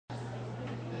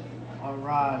All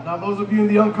right. Now, those of you in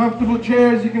the uncomfortable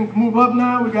chairs, you can move up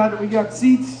now. We got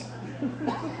seats.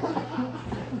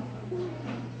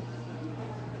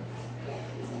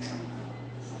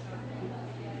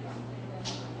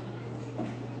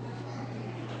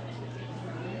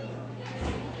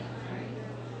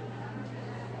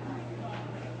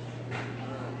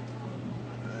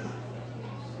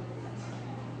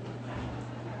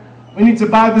 We need to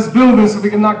buy this building so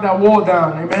we can knock that wall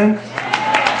down. Amen.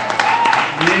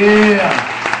 Yeah.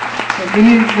 So we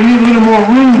need a little more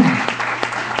room.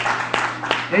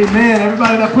 Amen.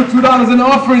 Everybody that put $2 in the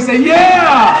offering say,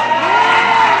 yeah!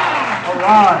 All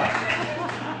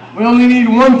right. We only need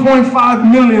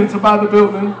 1.5 million to buy the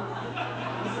building.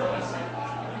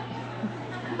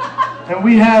 And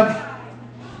we have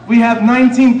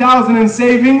 19,000 in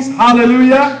savings.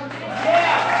 Hallelujah.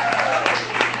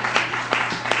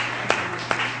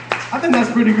 I think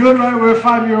that's pretty good, right? We're a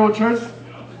 5-year-old church.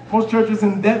 Most churches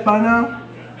in debt by now.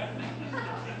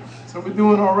 So we're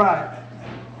doing all right.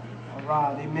 All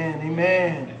right, amen,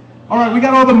 amen. All right, we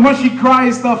got all the mushy cry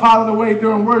stuff out of the way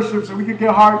during worship so we could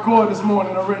get hardcore this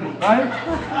morning already, right?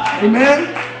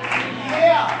 Amen?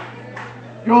 Yeah.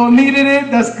 You all needed it.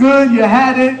 That's good. You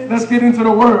had it. Let's get into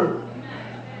the word.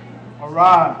 All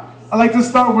right. I like to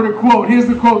start with a quote. Here's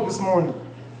the quote this morning.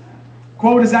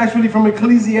 Quote is actually from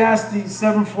Ecclesiastes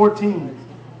 7:14.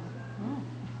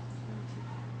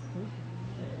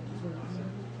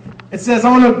 It says,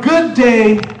 on a good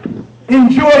day,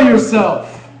 enjoy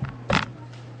yourself.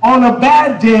 On a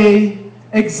bad day,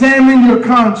 examine your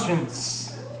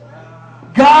conscience.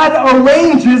 God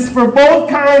arranges for both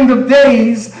kinds of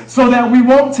days so that we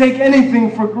won't take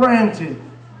anything for granted.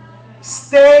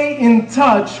 Stay in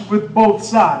touch with both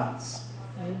sides.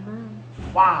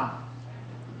 Wow.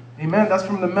 Amen. That's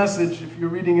from the Message. If you're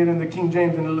reading it in the King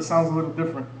James, and it sounds a little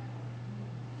different.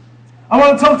 I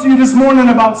want to talk to you this morning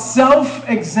about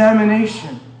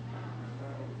self-examination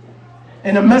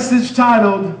in a message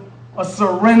titled, A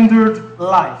Surrendered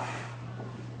Life.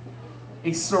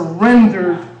 A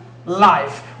surrendered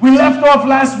life. We left off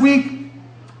last week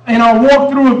in our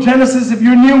walkthrough of Genesis. If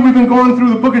you're new, we've been going through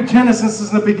the book of Genesis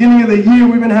since the beginning of the year.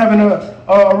 We've been having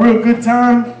a real good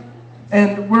time.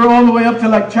 And we're all the way up to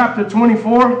like chapter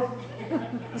 24.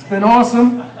 It's been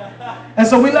awesome. And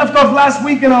so we left off last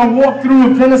week in our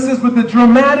walkthrough of Genesis with the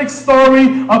dramatic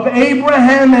story of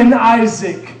Abraham and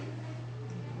Isaac.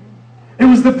 It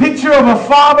was the picture of a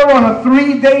father on a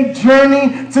 3-day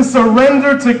journey to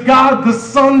surrender to God, the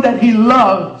son that he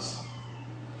loves.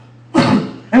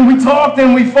 And we talked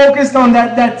and we focused on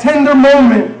that tender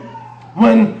moment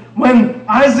when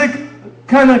Isaac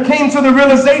kind of came to the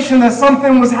realization that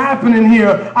something was happening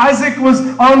here. Isaac was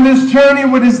on this journey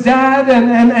with his dad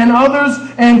and others,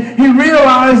 and he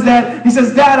realized that, he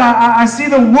says, Dad, I see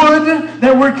the wood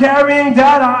that we're carrying.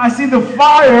 Dad, I see the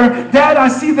fire. Dad, I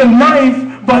see the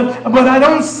knife, but I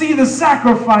don't see the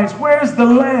sacrifice. Where's the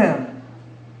lamb?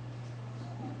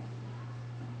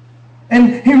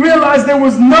 And he realized there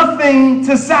was nothing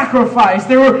to sacrifice.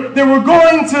 They were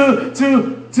going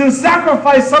to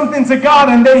sacrifice something to God,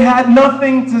 and they had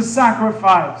nothing to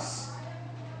sacrifice.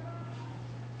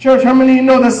 Church, how many of you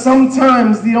know that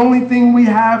sometimes the only thing we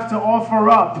have to offer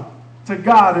up to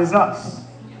God is us?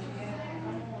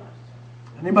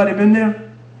 Anybody been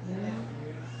there?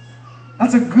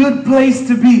 That's a good place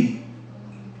to be.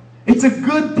 It's a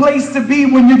good place to be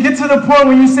when you get to the point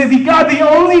where you say, God, the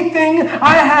only thing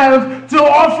I have to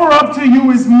offer up to you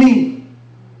is me.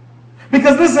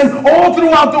 Because listen, all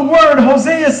throughout the word,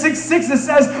 Hosea 6:6, it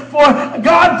says, for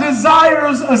God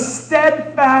desires a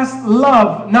steadfast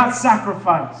love, not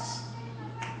sacrifice.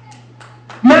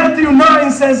 Matthew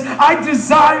 9 says, I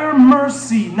desire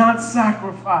mercy, not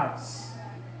sacrifice.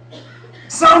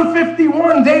 Psalm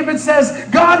 51, David says,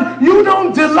 God, you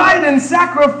don't delight in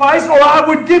sacrifice, or I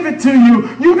would give it to you.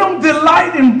 You don't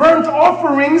delight in burnt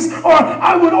offerings, or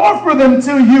I would offer them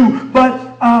to you. But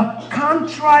a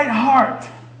contrite heart,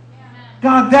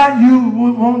 God, that you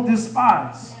won't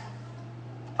despise.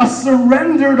 A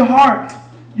surrendered heart,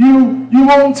 you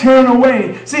won't turn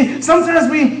away. See,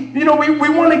 sometimes we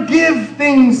want to give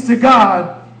things to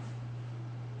God.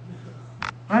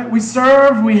 Right? We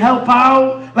serve, we help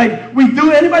out. Like we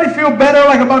do. Anybody feel better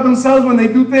like about themselves when they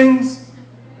do things?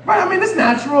 Right? I mean, it's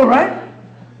natural, right?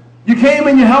 You came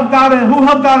and you helped out. Who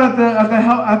helped out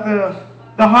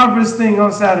at the harvest thing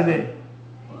on Saturday?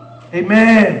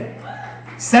 Amen.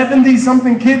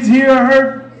 70-something kids here, I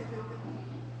heard.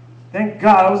 Thank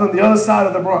God I was on the other side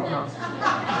of the Bronx.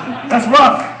 That's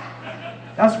rough.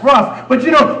 That's rough. But,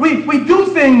 we do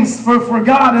things for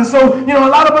God. And so, a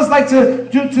lot of us like to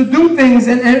do things.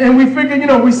 And we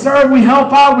figure, we serve, we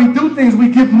help out, we do things. We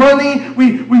give money,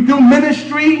 we do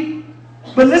ministry.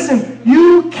 But listen,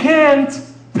 you can't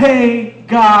pay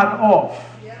God off.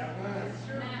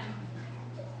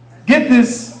 Get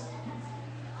this.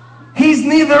 He's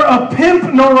neither a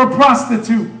pimp nor a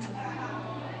prostitute.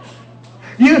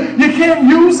 You can't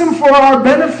use him for our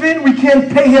benefit. We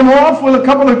can't pay him off with a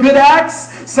couple of good acts,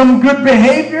 some good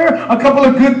behavior, a couple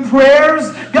of good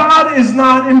prayers. God is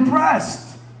not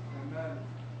impressed.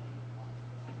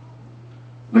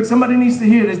 Look, somebody needs to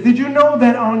hear this. Did you know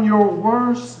that on your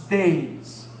worst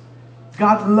days,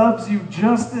 God loves you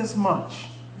just as much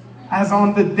as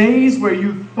on the days where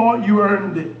you thought you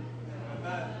earned it?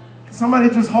 Can somebody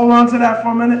just hold on to that for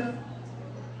a minute?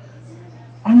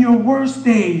 On your worst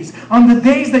days, on the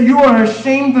days that you are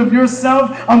ashamed of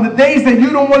yourself, on the days that you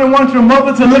don't want your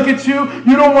mother to look at you,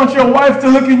 you don't want your wife to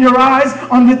look in your eyes,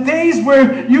 on the days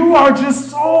where you are just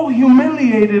so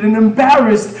humiliated and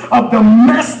embarrassed of the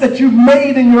mess that you've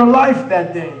made in your life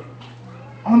that day.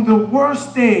 On the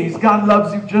worst days, God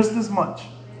loves you just as much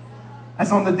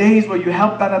as on the days where you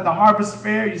helped out at the harvest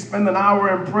fair, you spend an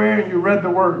hour in prayer and you read the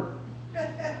word.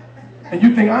 And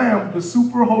you think, I am the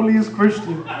super holiest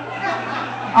Christian.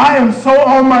 I am so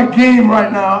on my game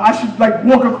right now. I should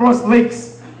walk across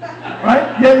lakes.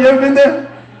 Right? You ever been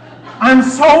there? I'm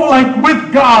so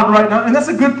with God right now. And that's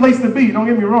a good place to be. Don't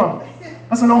get me wrong.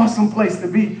 That's an awesome place to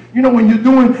be. When you're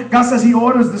doing, God says he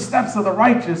orders the steps of the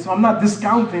righteous. So I'm not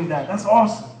discounting that. That's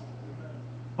awesome.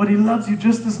 But he loves you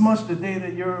just as much the day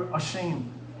that you're ashamed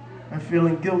and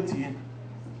feeling guilty.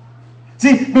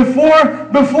 See, before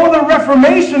the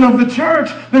Reformation of the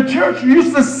church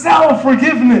used to sell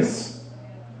forgiveness.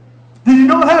 Did you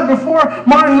know that before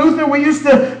Martin Luther,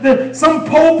 some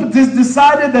pope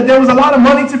decided that there was a lot of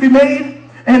money to be made,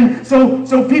 and so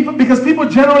because people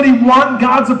generally want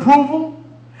God's approval,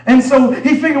 and so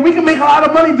he figured we can make a lot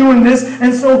of money doing this,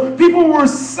 and so people were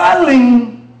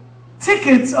selling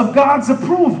tickets of God's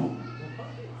approval.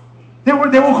 They were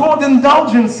called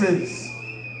indulgences.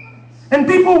 And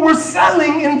people were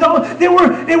selling indulgences. It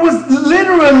was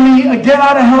literally a get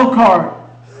out of hell card.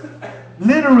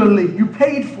 Literally, you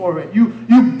paid for it.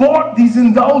 You bought these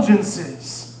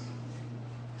indulgences.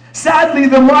 Sadly,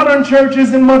 the modern church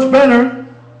isn't much better.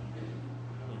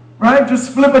 Right?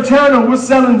 Just flip a channel. We're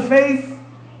selling faith.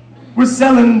 We're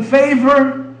selling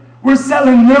favor. We're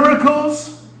selling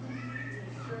miracles.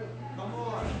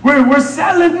 We're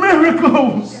selling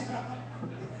miracles.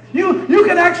 You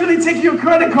can actually take your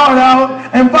credit card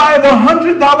out and buy the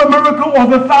 $100 miracle or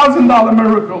the $1,000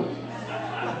 miracle.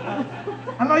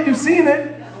 I know you've seen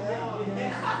it.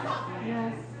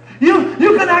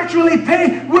 You can actually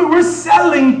pay. We're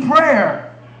selling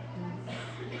prayer.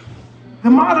 The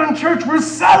modern church, we're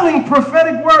selling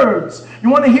prophetic words. You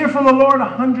want to hear from the Lord?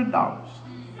 $100.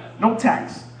 No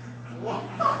tax.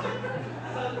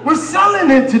 We're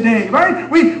selling it today, right?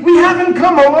 We haven't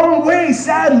come a long way,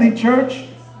 sadly, church.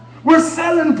 We're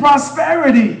selling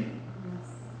prosperity.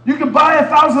 You could buy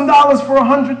 $1,000 for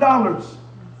 $100.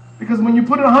 Because when you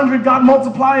put it 100, God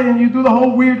multiply it and you do the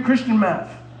whole weird Christian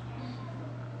math.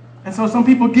 And so some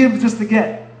people give just to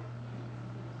get.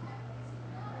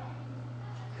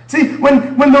 See,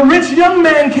 when the rich young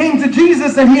man came to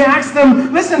Jesus and he asked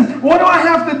him, listen, what do I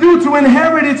have to do to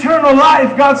inherit eternal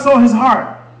life? God saw his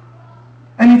heart.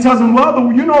 And he tells him,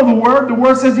 well, you know the word. The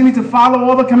word says you need to follow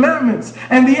all the commandments.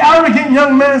 And the arrogant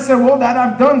young man said, well, that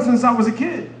I've done since I was a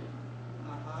kid.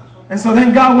 And so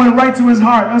then God went right to his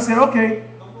heart. I said, okay,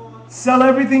 sell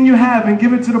everything you have and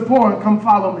give it to the poor and come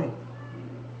follow me.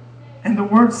 And the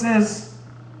word says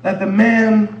that the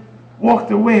man walked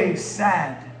away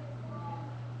sad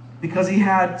because he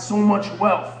had so much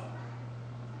wealth.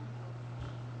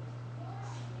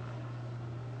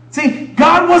 See,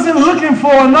 God wasn't looking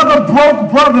for another broke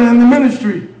brother in the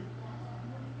ministry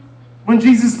when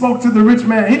Jesus spoke to the rich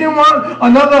man. He didn't want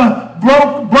another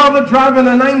broke brother driving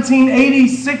a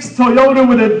 1986 Toyota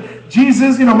with a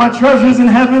Jesus, my treasures in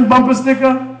heaven bumper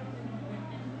sticker.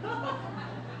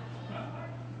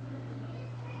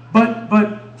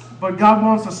 But God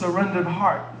wants a surrendered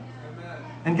heart.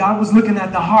 And God was looking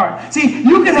at the heart. See,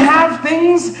 you can have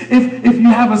things if you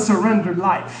have a surrendered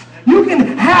life. You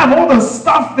can have all the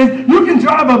stuff that you can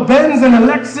drive a Benz and a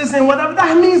Lexus and whatever.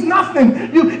 That means nothing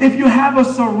if you have a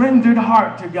surrendered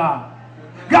heart to God.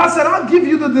 God said, I'll give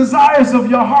you the desires of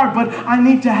your heart, but I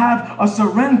need to have a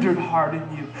surrendered heart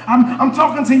in you. I'm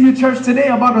talking to you, church, today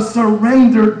about a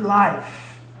surrendered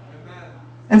life.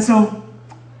 And so,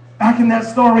 back in that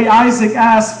story, Isaac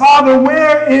asked, Father,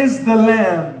 where is the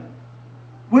lamb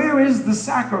Where is the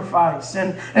sacrifice?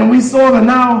 And we saw the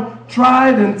now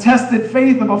tried and tested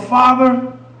faith of a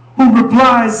father who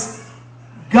replies,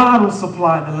 God will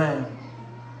supply the lamb.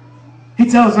 He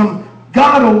tells him,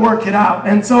 God will work it out.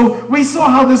 And so we saw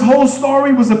how this whole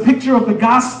story was a picture of the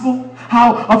gospel,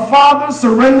 how a father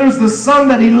surrenders the son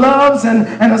that he loves, and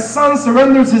a son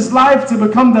surrenders his life to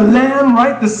become the lamb,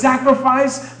 right? The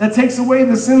sacrifice that takes away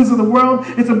the sins of the world.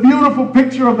 It's a beautiful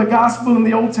picture of the gospel in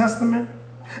the Old Testament.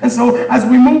 And so as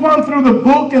we move on through the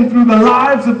book and through the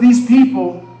lives of these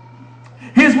people,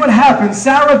 here's what happens.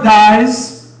 Sarah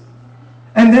dies,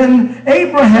 and then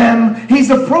Abraham, he's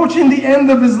approaching the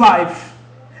end of his life.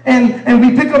 And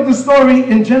we pick up the story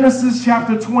in Genesis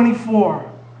chapter 24.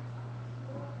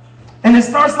 And it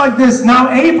starts like this.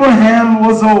 Now Abraham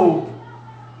was old.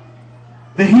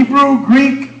 The Hebrew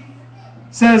Greek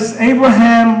says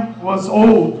Abraham was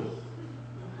old.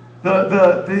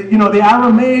 The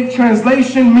Aramaic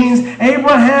translation means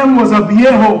Abraham was a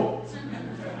viejo.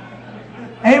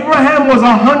 Abraham was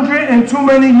 100 and too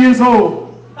many years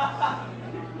old.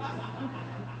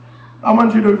 I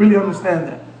want you to really understand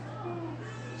that.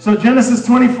 So Genesis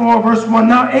 24 verse 1.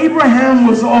 Now Abraham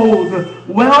was old,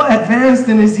 well advanced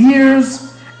in his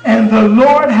years, and the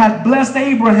Lord had blessed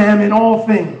Abraham in all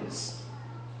things.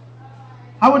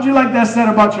 How would you like that said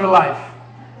about your life?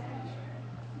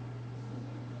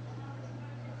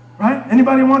 Right?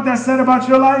 Anybody want that said about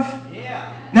your life?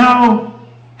 Yeah. Now,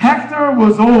 Hector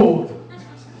was old,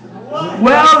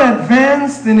 well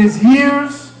advanced in his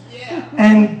years,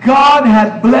 and God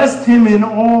had blessed him in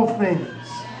all things.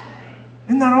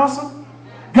 Isn't that awesome?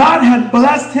 God had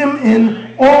blessed him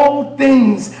in all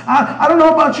things. I don't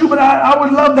know about you, but I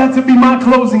would love that to be my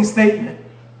closing statement.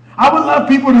 I would love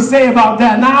people to say about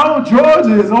that. Now, George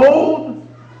is old.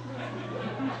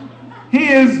 He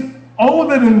is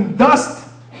older than dust.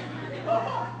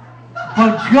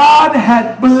 But God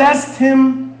had blessed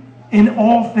him in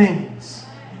all things.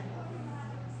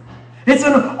 It's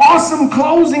an awesome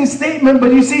closing statement,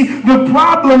 but you see, the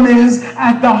problem is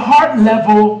at the heart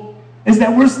level is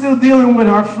that we're still dealing with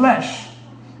our flesh.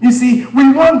 You see,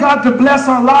 we want God to bless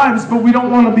our lives, but we don't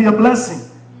want to be a blessing.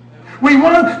 We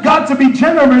want God to be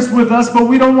generous with us, but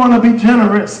we don't want to be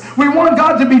generous. We want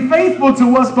God to be faithful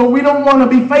to us, but we don't want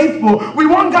to be faithful. We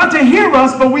want God to hear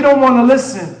us, but we don't want to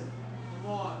listen.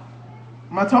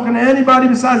 Am I talking to anybody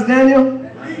besides Daniel?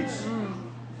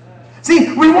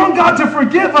 See, we want God to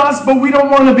forgive us, but we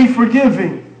don't want to be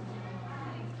forgiving.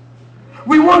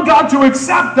 We want God to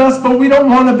accept us, but we don't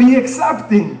want to be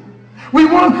accepting. We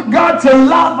want God to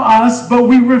love us, but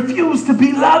we refuse to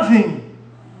be loving.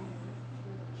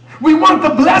 We want the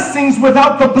blessings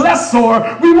without the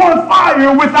blessor. We want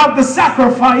fire without the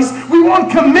sacrifice. We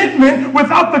want commitment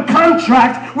without the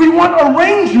contract. We want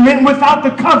arrangement without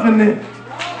the covenant.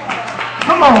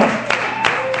 Come on.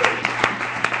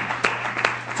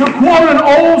 To quote an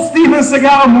old Steven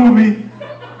Seagal movie,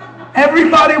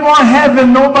 everybody want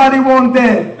heaven, nobody want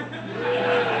dead.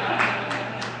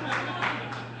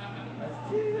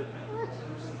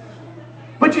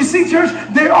 But you see, church,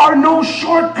 there are no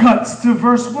shortcuts to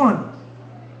verse 1.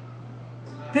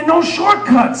 There are no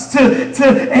shortcuts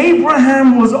to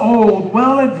Abraham was old,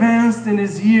 well advanced in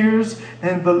his years,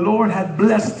 and the Lord had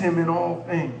blessed him in all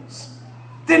things.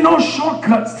 There are no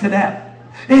shortcuts to that.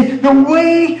 The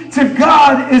way to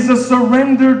God is a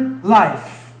surrendered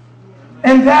life.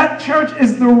 And that, church,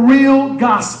 is the real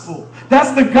gospel.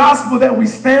 That's the gospel that we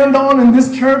stand on in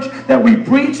this church, that we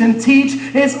preach and teach.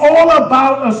 It's all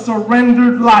about a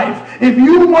surrendered life. If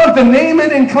you want to name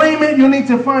it and claim it, you need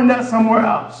to find that somewhere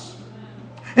else.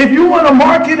 If you want to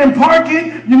mark it and park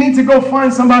it, you need to go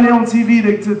find somebody on TV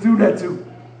to do that too.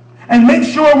 And make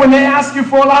sure when they ask you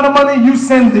for a lot of money, you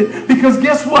send it. Because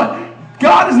guess what?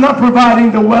 God is not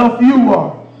providing the wealth, you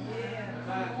are.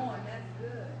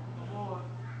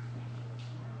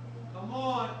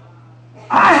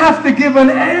 I have to give an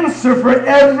answer for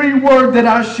every word that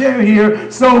I share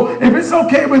here. So if it's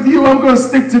okay with you, I'm going to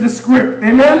stick to the script.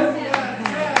 Amen?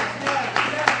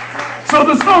 So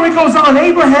the story goes on.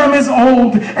 Abraham is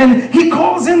old, and he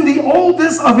calls in the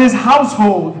oldest of his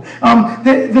household,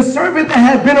 the servant that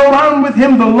had been around with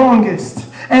him the longest.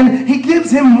 And he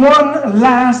gives him one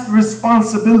last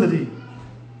responsibility.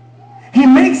 He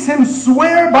makes him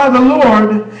swear by the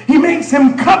Lord. He makes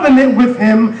him covenant with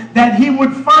him that he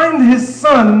would find his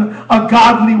son a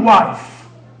godly wife.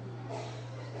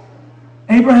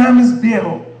 Abraham is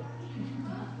viejo.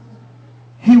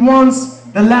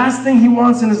 The last thing he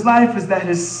wants in his life is that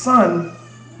his son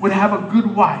would have a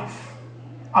good wife,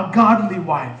 a godly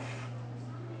wife.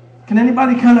 Can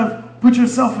anybody kind of put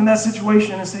yourself in that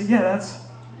situation and say, yeah, that's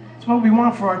what we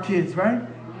want for our kids, right?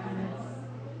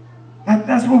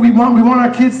 That's what we want. We want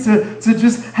our kids to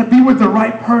just be with the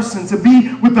right person, to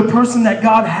be with the person that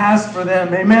God has for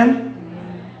them. Amen?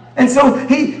 And so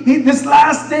this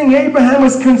last thing Abraham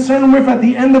was concerned with at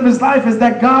the end of his life is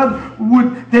that God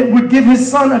would give his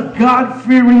son a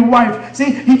God-fearing wife.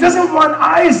 See, he doesn't want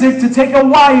Isaac to take a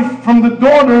wife from the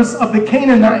daughters of the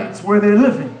Canaanites where they're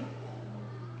living.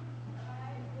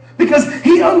 Because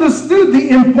he understood the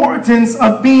importance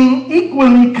of being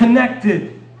equally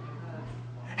connected.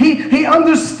 He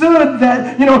understood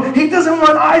that, he doesn't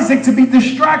want Isaac to be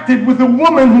distracted with a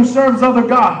woman who serves other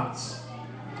gods.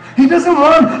 He doesn't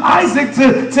want Isaac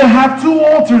to have two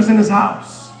altars in his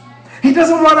house. He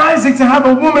doesn't want Isaac to have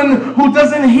a woman who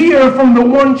doesn't hear from the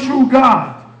one true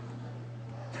God.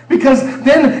 Because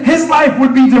then his life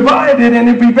would be divided and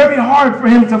it'd be very hard for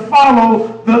him to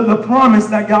follow the promise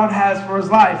that God has for his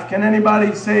life. Can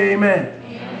anybody say amen?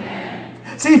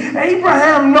 Amen. See,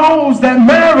 Abraham knows that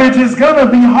marriage is going to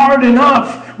be hard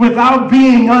enough without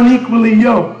being unequally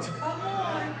yoked.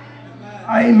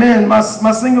 Amen. My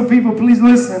single people, please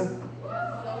listen.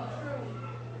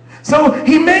 So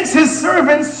he makes his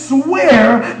servants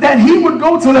swear that he would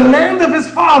go to the land of his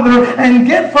father and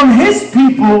get from his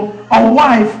people a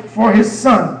wife for his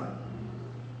son.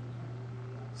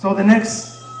 So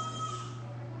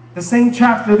the same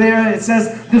chapter there, it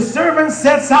says, the servant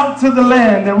sets out to the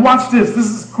land. And watch this. This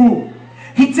is cool.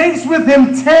 He takes with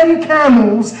him 10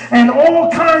 camels and all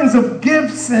kinds of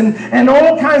gifts and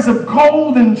all kinds of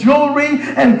gold and jewelry.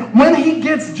 And when he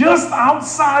gets just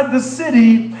outside the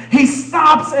city, he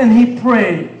stops and he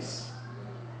prays.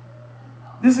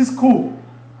 This is cool.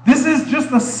 This is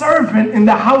just a servant in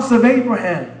the house of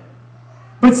Abraham.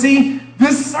 But see,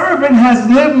 this servant has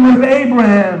lived with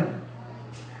Abraham.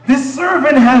 This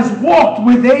servant has walked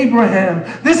with Abraham.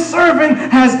 This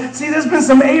servant there's been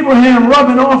some Abraham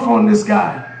rubbing off on this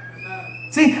guy.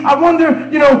 See, I wonder,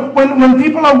 when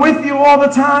people are with you all the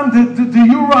time, do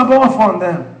you rub off on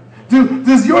them?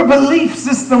 Does your belief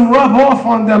system rub off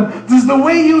on them? Does the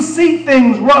way you see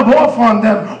things rub off on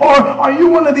them? Or are you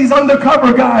one of these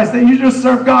undercover guys that you just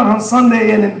serve God on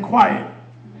Sunday and in quiet?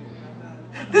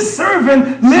 This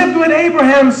servant lived with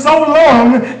Abraham so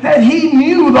long that he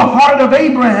knew the heart of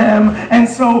Abraham. And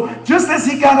so just as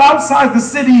he got outside the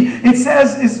city, it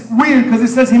says, it's weird because it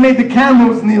says he made the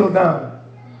camels kneel down.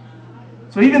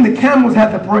 So even the camels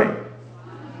had to pray.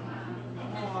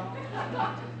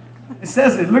 It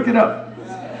says it. Look it up.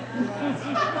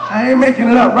 I ain't making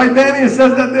it up. Right, Danny? It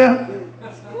says that there.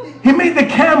 He made the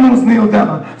camels kneel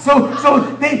down. So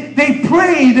they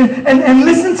prayed and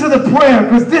listened to the prayer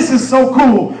because this is so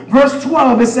cool. Verse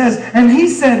 12, it says, and he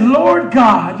said, Lord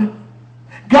God,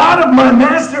 God of my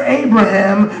master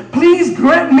Abraham, please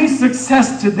grant me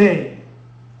success today.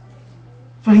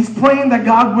 So he's praying that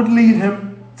God would lead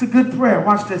him. It's a good prayer.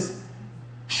 Watch this.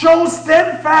 Show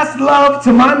steadfast love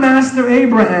to my master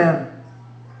Abraham.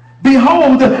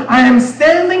 Behold, I am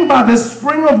standing by the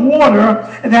spring of water,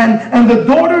 and the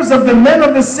daughters of the men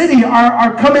of the city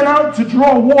are coming out to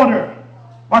draw water.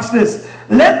 Watch this.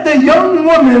 Let the young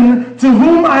woman to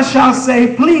whom I shall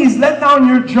say, please let down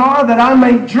your jar that I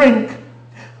may drink.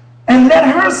 And let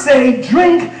her say,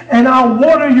 drink, and I'll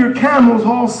water your camels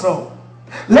also.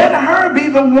 Let her be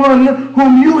the one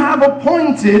whom you have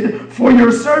appointed for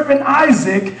your servant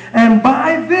Isaac, and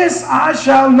by this I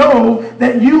shall know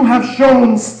that you have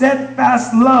shown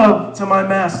steadfast love to my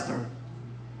master.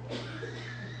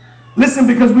 Listen,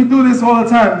 because we do this all the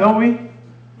time, don't we?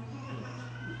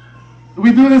 Do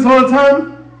we do this all the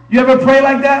time? You ever pray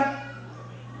like that?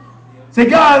 Say,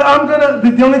 God,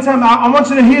 the only time, I want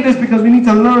you to hear this because we need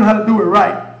to learn how to do it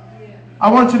right. I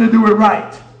want you to do it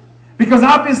right. Because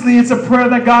obviously it's a prayer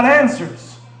that God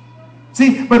answers.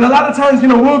 See, but a lot of times,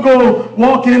 we'll go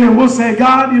walk in and we'll say,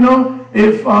 God,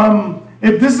 if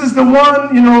this is the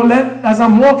one, as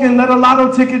I'm walking, let a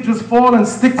lotto ticket just fall and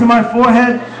stick to my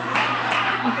forehead.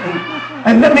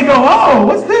 And let me go, oh,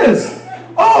 what's this?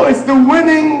 Oh, it's the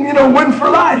winning, win for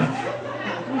life.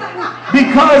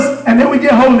 And then we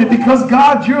get holy, because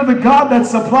God, you're the God that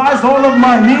supplies all of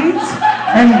my needs.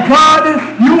 And God,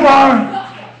 you are...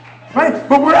 Right?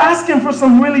 But we're asking for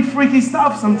some really freaky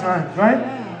stuff sometimes, right?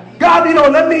 God,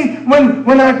 let me,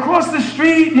 when I cross the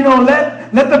street,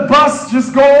 let the bus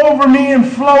just go over me and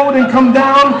float and come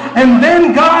down. And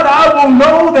then, God, I will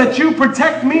know that you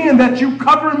protect me and that you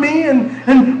cover me.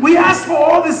 And we ask for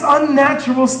all this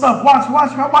unnatural stuff.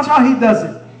 Watch how he does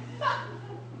it.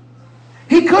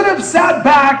 He could have sat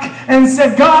back and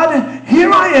said, God,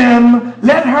 here I am.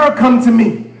 Let her come to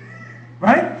me.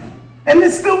 Right? And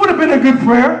it still would have been a good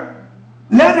prayer.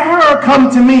 Let her come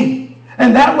to me,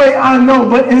 and that way I know.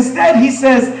 But instead he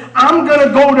says, I'm going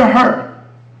to go to her.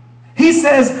 He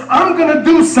says, I'm going to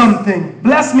do something.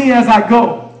 Bless me as I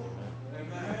go.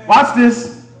 Watch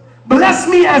this. Bless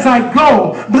me as I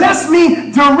go. Bless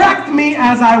me, direct me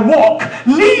as I walk.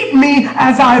 Lead me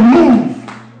as I move.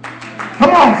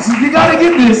 Come on, you got to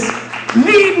get this.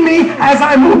 Lead me as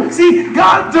I move. See,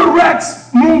 God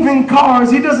directs moving cars.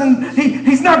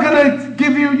 He's not going to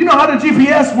give you, you know how the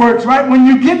GPS works, right? When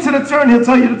you get to the turn, he'll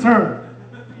tell you to turn.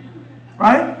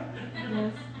 Right?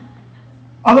 Yes.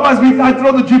 Otherwise, I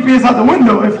throw the GPS out the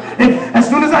window. If as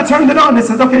soon as I turned it on, it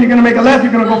says, okay, you're going to make a left,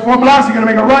 you're going to go 4 blocks, you're going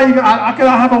to make a right. I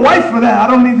have a wife for that. I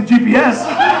don't need the GPS.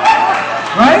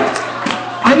 Right?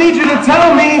 I need you to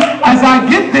tell me as I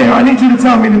get there, I need you to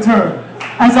tell me to turn.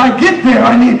 As I get there,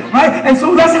 right? And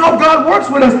so that's how God works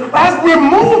with us. As we're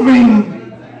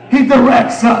moving, he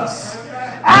directs us.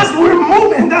 As we're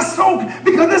moving, that's so,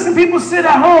 because listen, people sit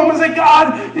at home and say,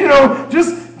 God, you know,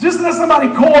 just let somebody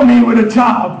call me with a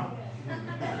job.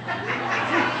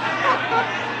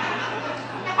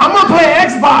 I'm going to play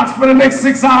Xbox for the next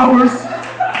 6 hours.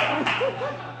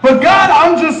 But God,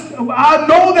 I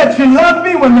know that you love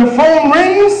me when the phone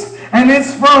rings and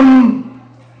it's from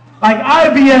like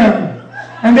IBM.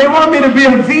 And they want me to be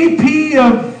a VP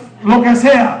of lo que sea.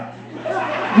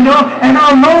 You know, and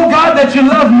I'll know, God, that you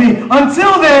love me.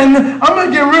 Until then, I'm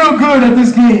going to get real good at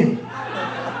this game.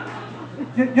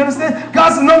 You understand?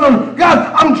 God said, no.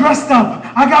 God, I'm dressed up.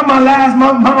 I got my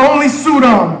only suit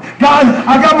on. God,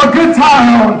 I got my good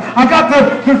tie on. I got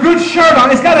the good shirt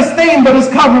on. It's got a stain, but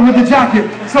it's covered with the jacket.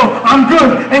 So I'm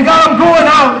good. And God, I'm going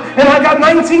out. And I got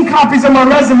 19 copies of my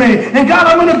resume. And God,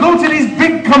 I'm going to go to these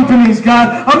big companies,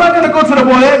 God. I'm not going to go to the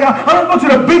bodega. I'm going to go to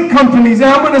the big companies.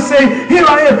 And I'm going to say, here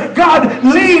I am. God,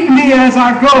 lead me as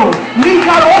I go. Lead,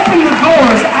 God, open the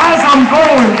doors as I'm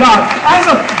going, God.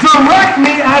 Direct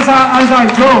me as I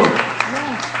go.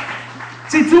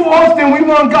 See, too often we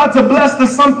want God to bless the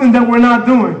something that we're not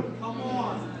doing.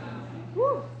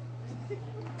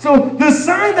 So the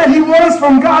sign that he wants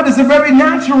from God is a very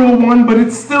natural one, but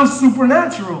it's still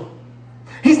supernatural.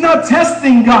 He's not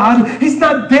testing God. He's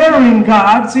not daring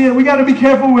God. See, we got to be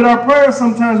careful with our prayers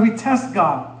sometimes. We test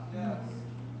God.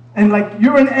 And like,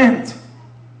 you're an ant.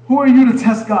 Who are you to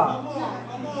test God?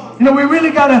 You know, we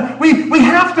really got to, we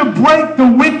have to break the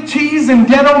whipped cheese and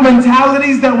ghetto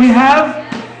mentalities that we have.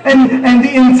 And the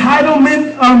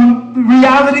entitlement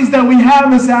realities that we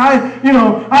have, and say, I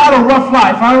had a rough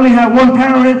life. I only had one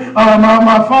parent.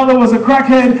 My father was a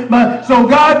crackhead. So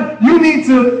God needs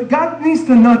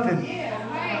to nothing.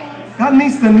 God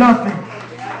needs to nothing.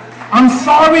 I'm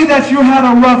sorry that you had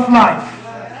a rough life.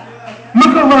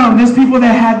 Look around. There's people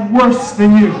that had worse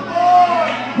than you.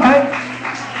 Right?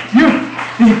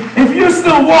 If you're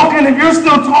still walking, if you're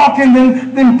still talking,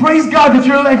 then praise God that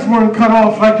your legs weren't cut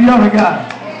off like the other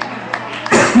guy.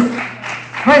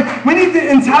 Right? We need the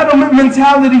entitlement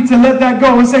mentality to let that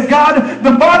go and say, God,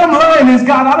 the bottom line is,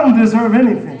 God, I don't deserve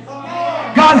anything.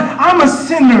 God, I'm a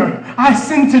sinner. I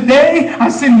sinned today. I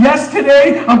sinned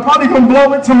yesterday. I'm probably going to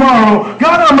blow it tomorrow.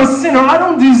 God, I'm a sinner. I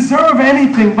don't deserve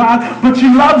anything, God, but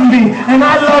you love me and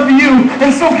I love you.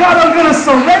 And so, God, I'm going to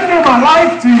surrender my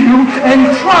life to you and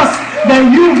trust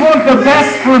that you want the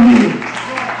best for me.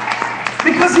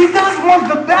 Because he does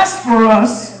want the best for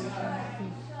us,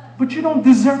 but you don't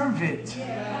deserve it.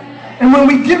 And when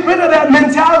we get rid of that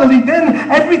mentality,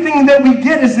 then everything that we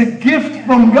get is a gift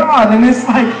from God. And it's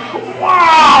like,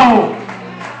 wow.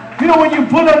 You know, when you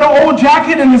put on an old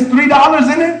jacket and there's $3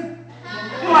 in it?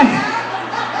 You're like,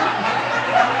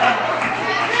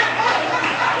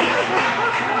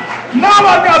 now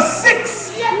I've got 6,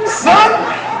 son.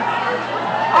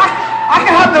 I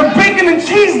can have the bacon and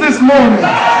cheese this morning.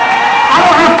 I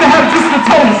don't have to have just the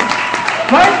toast.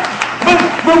 Right?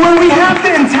 But when we have the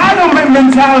entitlement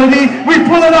mentality, we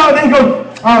pull it out and go,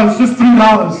 oh, it's just $3.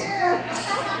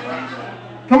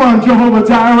 Come on, Jehovah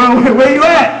Jireh, where you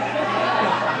at?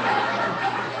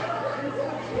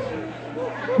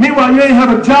 Meanwhile, you ain't had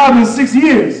a job in 6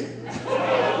 years.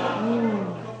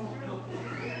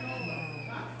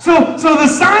 So the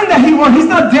sign that he wants, he's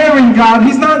not daring God.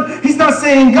 He's not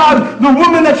saying, God, the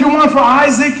woman that you want for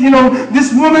Isaac,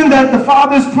 this woman that the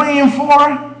father's praying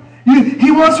for, he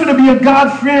wants her to be a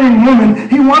God-fearing woman.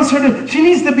 She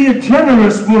needs to be a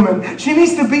generous woman. She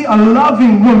needs to be a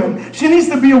loving woman. She needs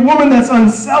to be a woman that's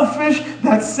unselfish,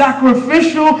 that's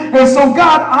sacrificial. And so,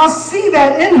 God, I'll see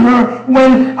that in her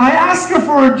when I ask her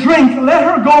for a drink. Let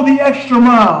her go the extra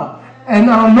mile, and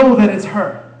I'll know that it's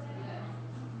her.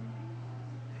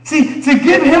 See, to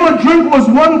give him a drink was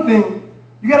one thing.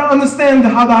 You got to understand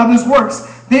how this works.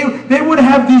 They would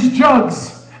have these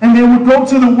jugs. And they would go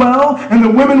to the well, and the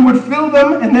women would fill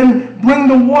them and then bring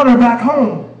the water back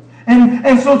home.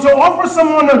 And so to offer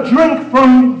someone a drink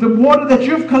from the water that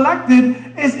you've collected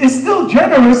is still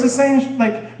generous. It's saying,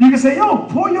 like, you can say, yo,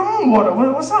 pour your own water.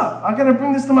 What's up? I got to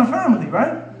bring this to my family,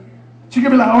 right? She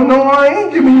could be like, oh, no, I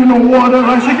ain't giving you no water.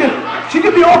 Right? She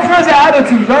could be all kinds of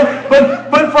attitudes, right?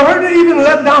 But for her to even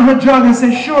let down her jug and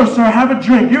say, sure, sir, have a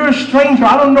drink. You're a stranger.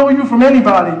 I don't know you from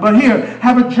anybody. But here,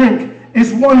 have a drink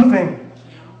is one thing.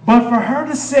 But for her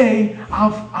to say,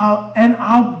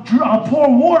 I'll pour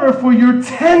water for your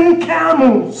 10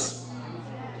 camels.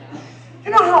 You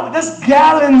know how that's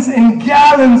gallons and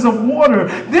gallons of water.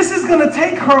 This is going to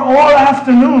take her all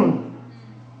afternoon.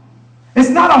 It's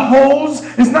not a hose.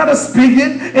 It's not a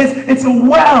spigot. It's a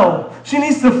well. She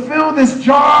needs to fill this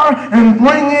jar and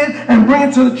bring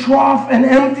it to the trough and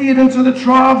empty it into the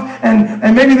trough.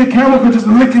 And maybe the camel could just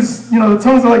lick his, the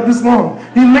tongues are like this long.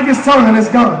 He lick his tongue and it's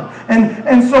gone. And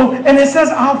it says,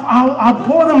 I'll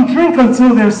pour them drink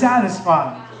until they're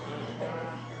satisfied.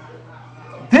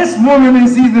 This woman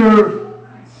is either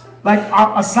like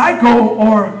a psycho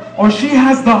or she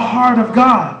has the heart of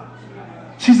God.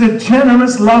 She's a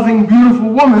generous, loving, beautiful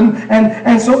woman.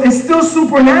 And so it's still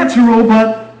supernatural,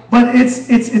 but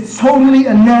it's totally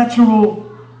a natural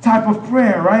type of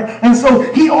prayer, right? And so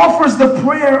he offers the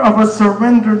prayer of a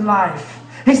surrendered life.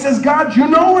 He says, God, you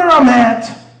know where I'm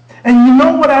at. And you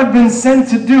know what I've been sent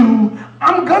to do.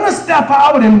 I'm going to step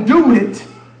out and do it,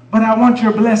 but I want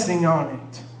your blessing on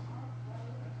it.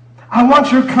 I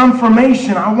want your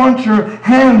confirmation. I want your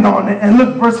hand on it. And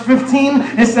look, verse 15,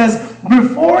 it says,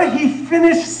 before he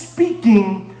finished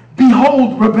speaking,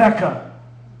 behold, Rebekah.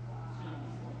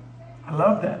 I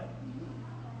love that.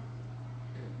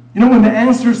 You know when the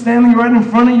answer is standing right in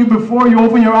front of you before you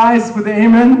open your eyes with the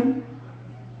amen?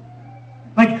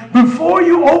 Like before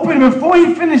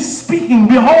he finished speaking,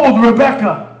 behold,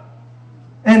 Rebekah.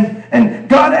 And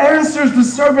God answers the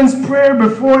servant's prayer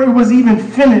before it was even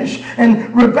finished.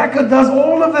 And Rebekah does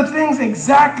all of the things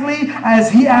exactly as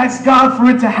he asked God for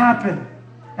it to happen.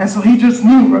 And so he just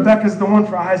knew Rebekah's the one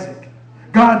for Isaac.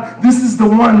 God, this is the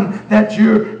one that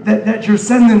you're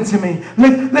sending to me.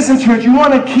 Listen, church, you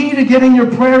want a key to getting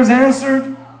your prayers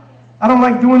answered? I don't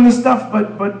like doing this stuff,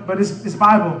 but it's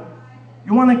Bible.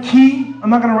 You want a key? I'm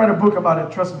not going to write a book about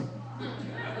it, trust me.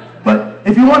 But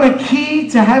if you want a key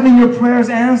to having your prayers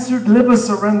answered, live a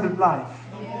surrendered life.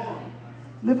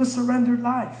 Live a surrendered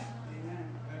life.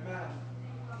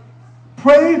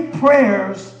 Pray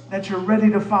prayers that you're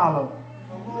ready to follow.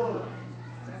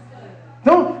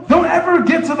 Don't ever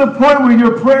get to the point where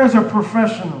your prayers are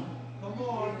professional.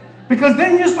 Because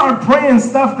then you start praying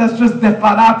stuff that's just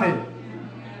disparate.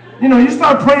 You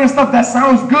start praying stuff that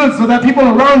sounds good so that people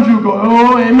around you go,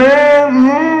 oh, amen.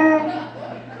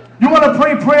 You want to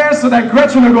pray prayers so that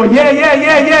Gretchen will go, yeah.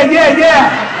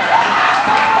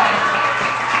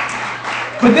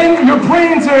 But then you're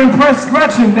praying to impress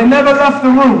Gretchen. They never left the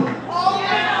room.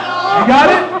 You got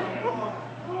it?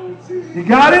 You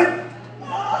got it?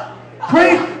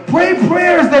 Pray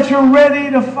prayers that you're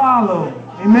ready to follow.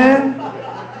 Amen?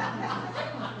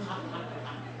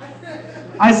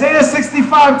 Isaiah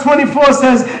 65:24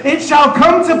 says, it shall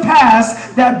come to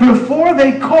pass that before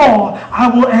they call, I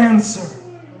will answer.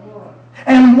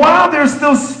 And while they're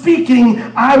still speaking,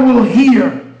 I will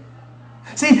hear.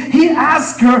 See, he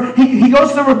asks her, he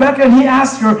goes to Rebekah and he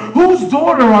asks her, whose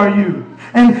daughter are you?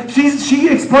 And she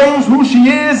explains who she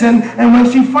is, and when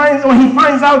he finds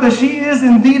out that she is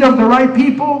indeed of the right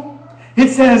people, it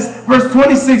says, verse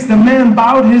 26, the man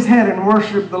bowed his head and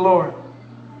worshiped the Lord.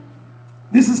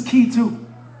 This is key too.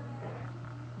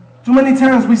 Too many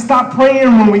times we stop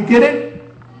praying when we get it,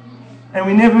 and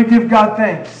we never give God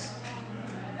thanks.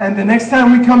 And the next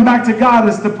time we come back to God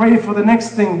is to pray for the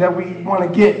next thing that we want to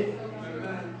get.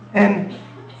 And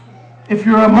if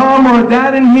you're a mom or a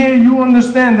dad in here, you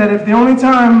understand that if the only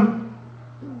time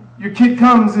your kid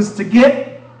comes is to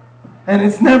get, and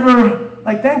it's never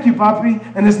like, thank you, Papi,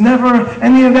 and it's never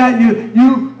any of that,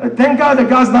 you thank God that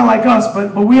God's not like us,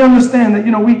 but we understand that,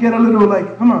 we get a little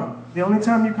like, come on. The only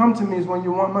time you come to me is when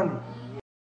you want money.